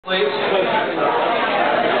Please.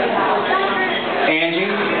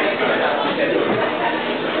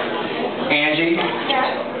 Angie,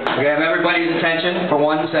 we have everybody's attention for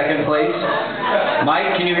 1 second, please.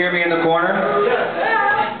 Mike, can you hear me in the corner?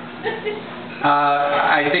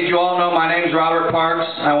 I think you all know my name is Robert Parks.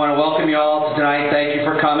 I want to welcome you all tonight. Thank you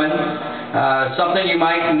for coming. Something you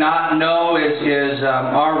might not know is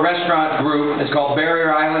our restaurant group. It's called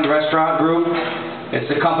Barrier Island Restaurant Group. It's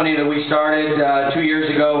the company that we started 2 years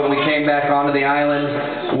ago when we came back onto the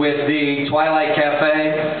island with the Twilight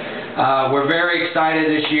Cafe. We're very excited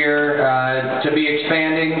this year to be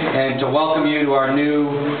expanding and to welcome you to our new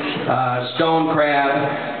stone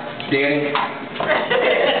crab. Danny?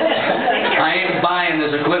 I ain't buying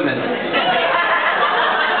this equipment.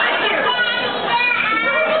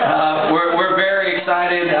 We're very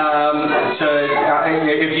excited.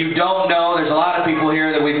 If you don't know, there's a lot of people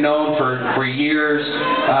here that we've known for years.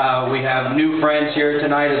 We have new friends here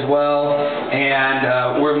tonight as well.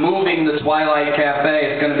 And we're moving the Twilight Cafe.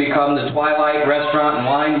 It's going to become the Twilight Restaurant and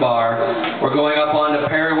Wine Bar. We're going up onto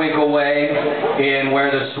Periwinkle Way in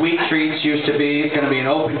where the Sweet Treats used to be. It's going to be an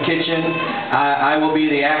open kitchen. I will be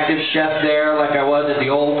the active chef there like I was at the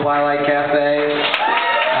old Twilight Cafe.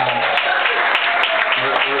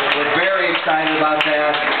 We're very excited about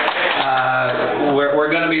that. We're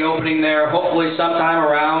going to be opening there hopefully sometime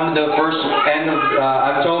around the end of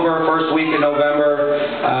October, first week in November,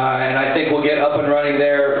 and I think we'll get up and running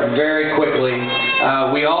there very quickly.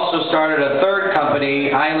 We also started a third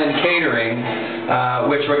company, Island Catering,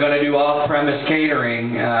 which we're going to do off-premise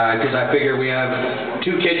catering, because I figure we have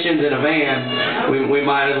 2 kitchens and a van, we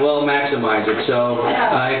might as well maximize it. So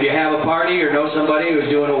if you have a party or know somebody who's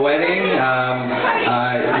doing a wedding,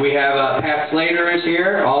 we have Pat Slater is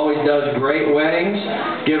here, always does great weddings.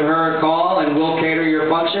 Give her a call and we'll cater your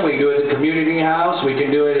function. We can do it at the community house. We can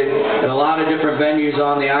do it at a lot of different venues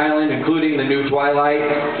on the island, including the new Twilight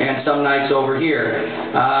and some nights over here.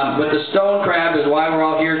 But the stone crab is why we're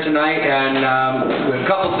all here tonight, and a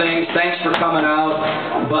couple things. Thanks for coming out,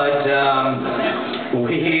 but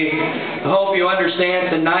we hope you understand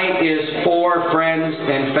tonight is for friends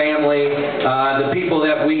and family, the people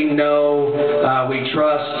that we know, we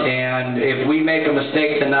trust, and if we make a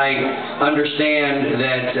mistake tonight, understand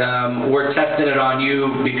that we're testing it on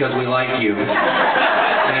you because we like you.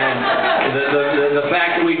 And the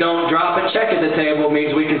fact that we don't drop a check at the table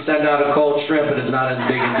means we can send out a cold shrimp and it's not as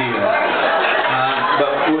big a deal.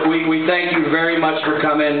 But we thank you very much for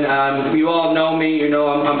coming. You all know me. You know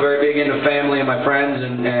I'm very big into family and my friends,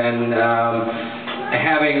 and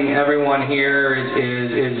having everyone here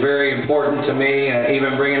is very important to me.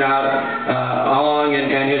 Even bringing out Ong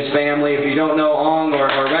and his family. If you don't know Ong or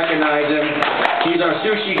recognize him, he's our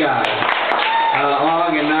sushi guy.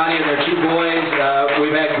 Ong and Nadia, they're 2 boys.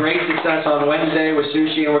 We've had great success on Wednesday with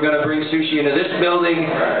sushi, and we're going to bring sushi into this building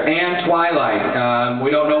and Twilight. We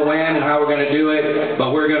don't know when and how we're going to do it,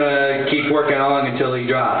 but we're going to keep working on until he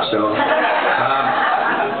drops. So,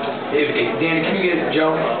 Danny, can you get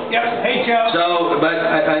Joe? Yep. Hey, Joe. So, but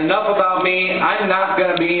enough about me. I'm not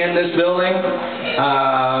going to be in this building.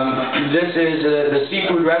 This is the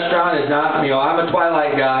seafood restaurant. Is not, I'm a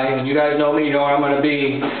Twilight guy, and you guys know me. You know where I'm going to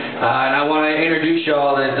be. And I want to introduce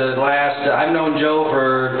y'all that the last. I've known Joe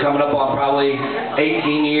for coming up on probably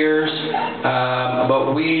 18 years.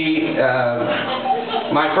 But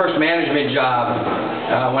my first management job,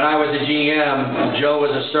 when I was a GM, Joe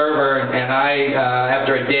was a server, and I,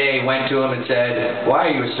 after a day, went to him and said, "Why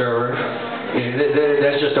are you a server?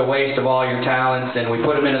 That's just a waste of all your talents." And we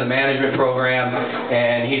put him into the management program,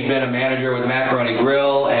 and he's been a manager with Macaroni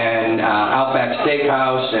Grill and Outback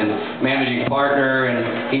Steakhouse and managing partner,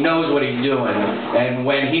 and he knows what he's doing. And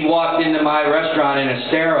when he walked into my restaurant in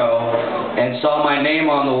Estero and saw my name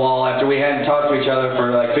on the wall after we hadn't talked to each other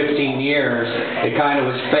for like 15 years, it kind of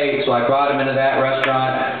was fate. So I brought him into that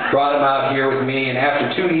restaurant, brought him out here with me, and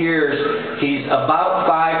after 2 years, he's about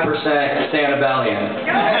 5% Sanibelian.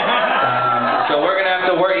 So we're going to have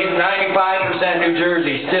to work. He's 95% New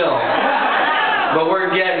Jersey still. But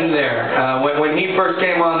we're getting there. When he first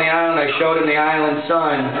came on the island, I showed him the Island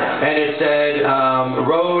Sun, and it said,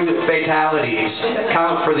 road fatalities,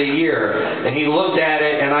 count for the year. And he looked at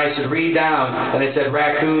it, and I said, read down. And it said,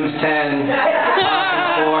 raccoons 10,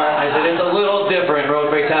 possums 4. I said, it's a little different,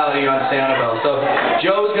 road fatality on Sanibel. So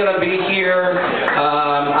Joe's going to be here.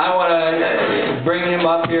 I want to bring him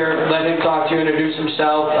up here, let him talk to you, introduce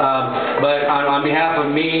himself. But on behalf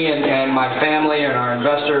of me and my family and our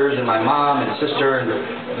investors and my mom and sister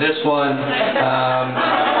and this one,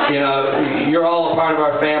 you're all a part of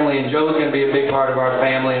our family, and Joe's going to be a big part of our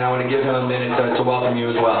family, and I want to give him a minute to welcome you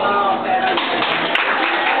as well.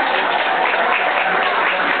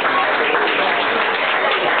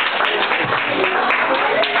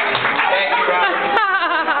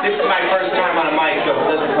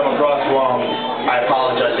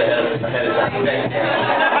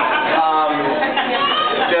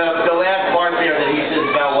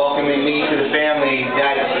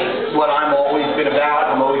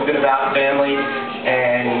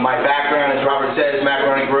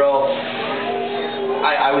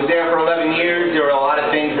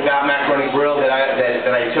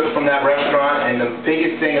 I took from that restaurant, and the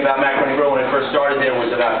biggest thing about Macaroni Grill when I first started there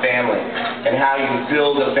was about family, and how you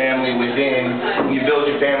build a family within. You build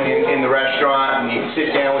your family in the restaurant, and you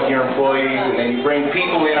sit down with your employees, and then you bring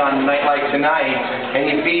people in on a night like tonight, and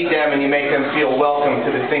you feed them, and you make them feel welcome to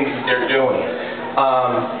the things that they're doing.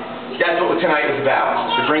 That's what tonight was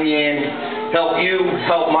about, to bring you in,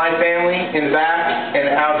 help my family in the back, and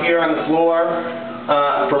out here on the floor,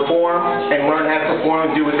 perform and learn how to perform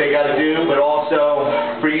and do what they got to do, but also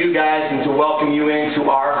for you guys and to welcome you into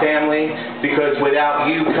our family, because without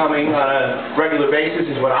you coming on a regular basis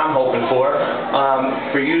is what I'm hoping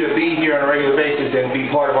for you to be here on a regular basis and be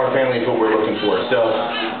part of our family is what we're looking for. So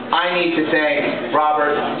I need to thank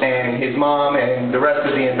Robert and his mom and the rest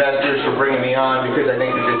of the investors for bringing me on, because I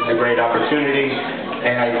think that this is a great opportunity.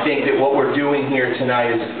 And I think that what we're doing here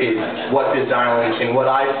tonight is what this island, and what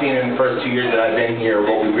I've seen in the first 2 years that I've been here,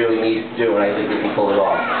 what we really need to do, and I think we can pull it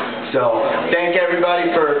off. So, thank everybody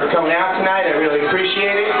for coming out tonight. I really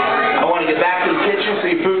appreciate it. I want to get back to the kitchen so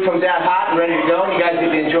your food comes out hot and ready to go. You guys get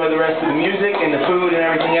to enjoy the rest of the music and the food and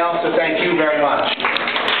everything else, so thank you very much.